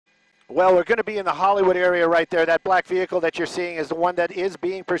Well, we're going to be in the Hollywood area right there. That black vehicle that you're seeing is the one that is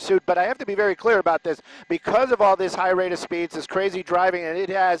being pursued. But I have to be very clear about this. Because of all this high rate of speeds, this crazy driving, and it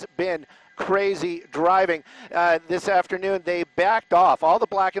has been crazy driving this afternoon, they backed off. All the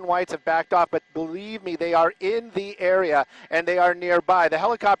black and whites have backed off, but believe me, they are in the area and they are nearby. The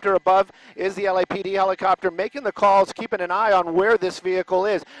helicopter above is the LAPD helicopter making the calls, keeping an eye on where this vehicle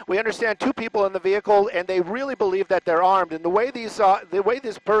is. We understand 2 people in the vehicle, and they really believe that they're armed. And the way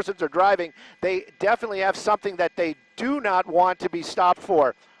these persons are driving, they definitely have something that they do not want to be stopped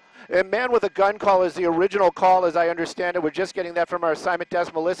for. A man with a gun call is the original call, as I understand it. We're just getting that from our assignment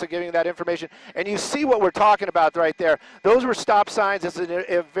desk. Melissa giving that information. And you see what we're talking about right there. Those were stop signs. It's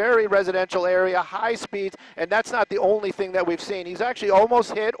a very residential area, high speeds, and that's not the only thing that we've seen. He's actually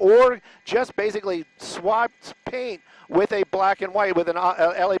almost hit or just basically swapped paint with a black and white, with an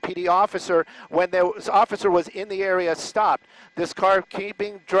LAPD officer when the officer was in the area stopped. This car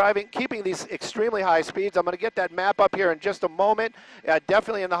keeping these extremely high speeds. I'm going to get that map up here in just a moment.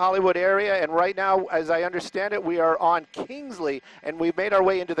 Definitely in the Hollywood area, and right now, as I understand it, we are on Kingsley, and we've made our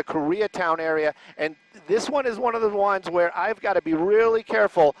way into the Koreatown area, and this one is one of the ones where I've got to be really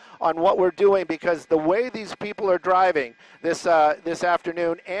careful on what we're doing, because the way these people are driving this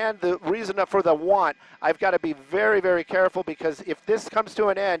afternoon and the reason for the want, I've got to be very, very careful, because if this comes to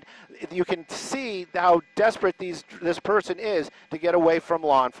an end, you can see how desperate this person is to get away from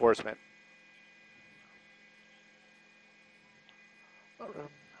law enforcement.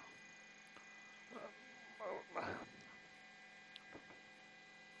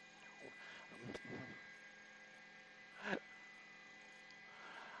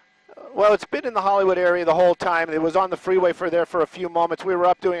 Well, it's been in the Hollywood area the whole time. It was on the freeway for a few moments. We were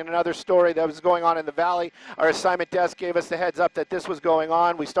up doing another story that was going on in the valley. Our assignment desk gave us the heads up that this was going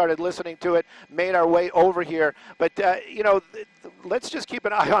on. We started listening to it, made our way over here. But, let's just keep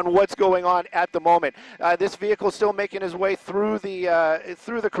an eye on what's going on at the moment. This vehicle is still making his way through the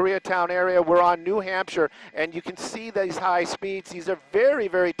Koreatown area. We're on New Hampshire, and you can see these high speeds. These are very,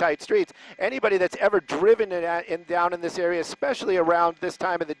 very tight streets. Anybody that's ever driven down in this area, especially around this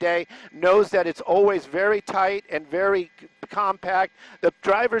time of the day, knows that it's always very tight and very compact. The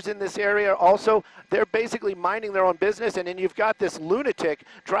drivers in this area also, they're basically minding their own business, and then you've got this lunatic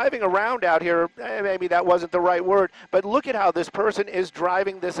driving around out here. Maybe that wasn't the right word, but look at how this person is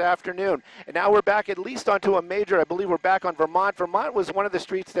driving this afternoon. And now we're back at least onto a major, I believe we're back on Vermont. Vermont was one of the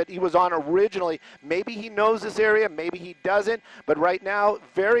streets that he was on originally. Maybe he knows this area, maybe he doesn't, but right now,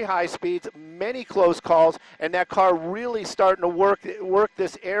 very high speeds, many close calls, and that car really starting to work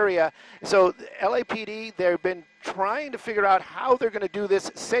this area. So LAPD, they've been trying to figure out how they're going to do this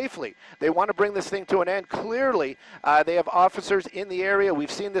safely. They want to bring this thing to an end. Clearly, they have officers in the area.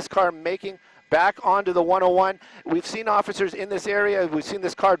 We've seen this car making back onto the 101. We've seen officers in this area. We've seen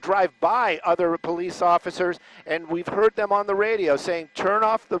this car drive by other police officers, and we've heard them on the radio saying, turn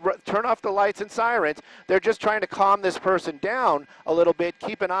off the lights and sirens. They're just trying to calm this person down a little bit,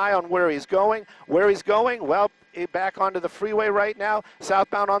 keep an eye on where he's going. Where he's going, well, back onto the freeway right now,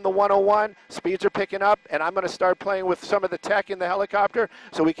 southbound on the 101. Speeds are picking up, and I'm going to start playing with some of the tech in the helicopter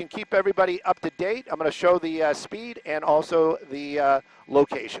so we can keep everybody up to date. I'm going to show the speed and also the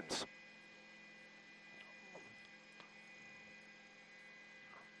locations.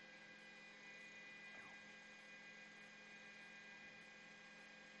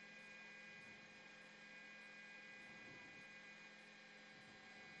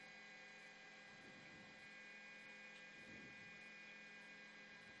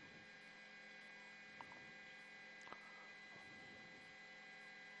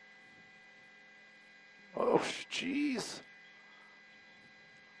 Oh, jeez.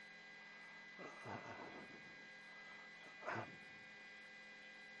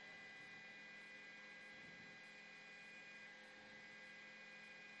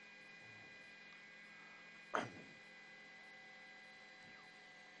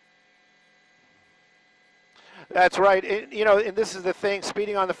 That's right. And this is the thing,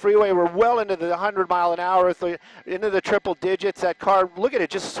 speeding on the freeway, we're well into the 100 mile an hour, into the triple digits. That car, look at it,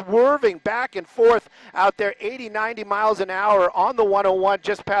 just swerving back and forth out there, 80, 90 miles an hour on the 101,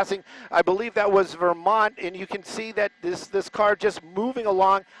 just passing, I believe that was Vermont, and you can see that this car just moving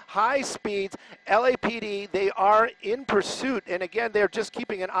along, high speeds. LAPD, they are in pursuit, and again, they're just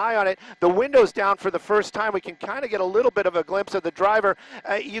keeping an eye on it. The window's down for the first time. We can kind of get a little bit of a glimpse of the driver.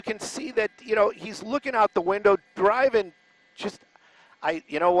 You can see that, he's looking out the window, driving just,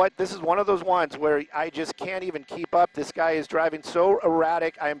 You know what? This is one of those ones where I just can't even keep up. This guy is driving so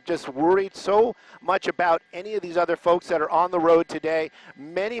erratic. I'm just worried so much about any of these other folks that are on the road today.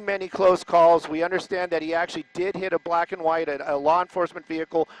 Many, many close calls. We understand that he actually did hit a black and white, a law enforcement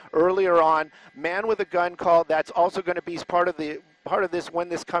vehicle earlier on. Man with a gun call. That's also going to be part of this when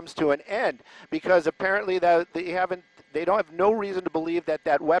this comes to an end, because apparently that they don't have no reason to believe that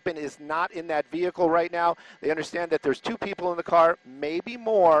that weapon is not in that vehicle right now. They understand that there's 2 people in the car, maybe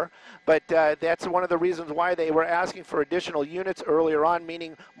more, but that's one of the reasons why they were asking for additional units earlier on,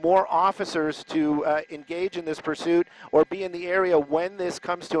 meaning more officers to engage in this pursuit or be in the area when this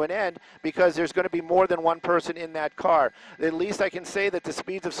comes to an end, because there's going to be more than one person in that car. At least I can say that the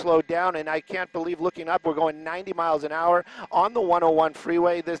speeds have slowed down, and I can't believe, looking up, we're going 90 miles an hour on the 101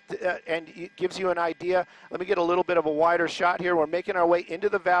 freeway. This and it gives you an idea. Let me get a little bit of a wider shot here. We're making our way into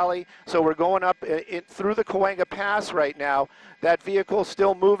the valley, so we're going up through the Cahuenga Pass right now. That vehicle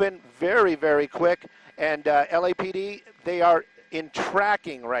still moving very, very quick, and LAPD, they are in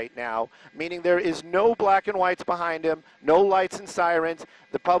tracking right now, meaning there is no black and whites behind him, no lights and sirens,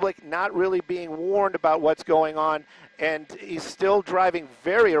 the public not really being warned about what's going on, and he's still driving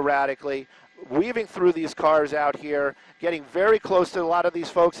very erratically, weaving through these cars out here, getting very close to a lot of these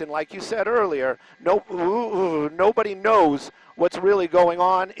folks, and like you said earlier, nobody knows what's really going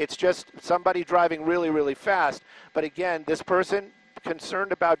on. It's just somebody driving really, really fast. But again, this person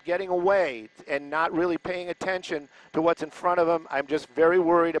concerned about getting away and not really paying attention to what's in front of them. I'm just very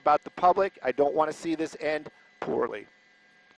worried about the public. I don't want to see this end poorly.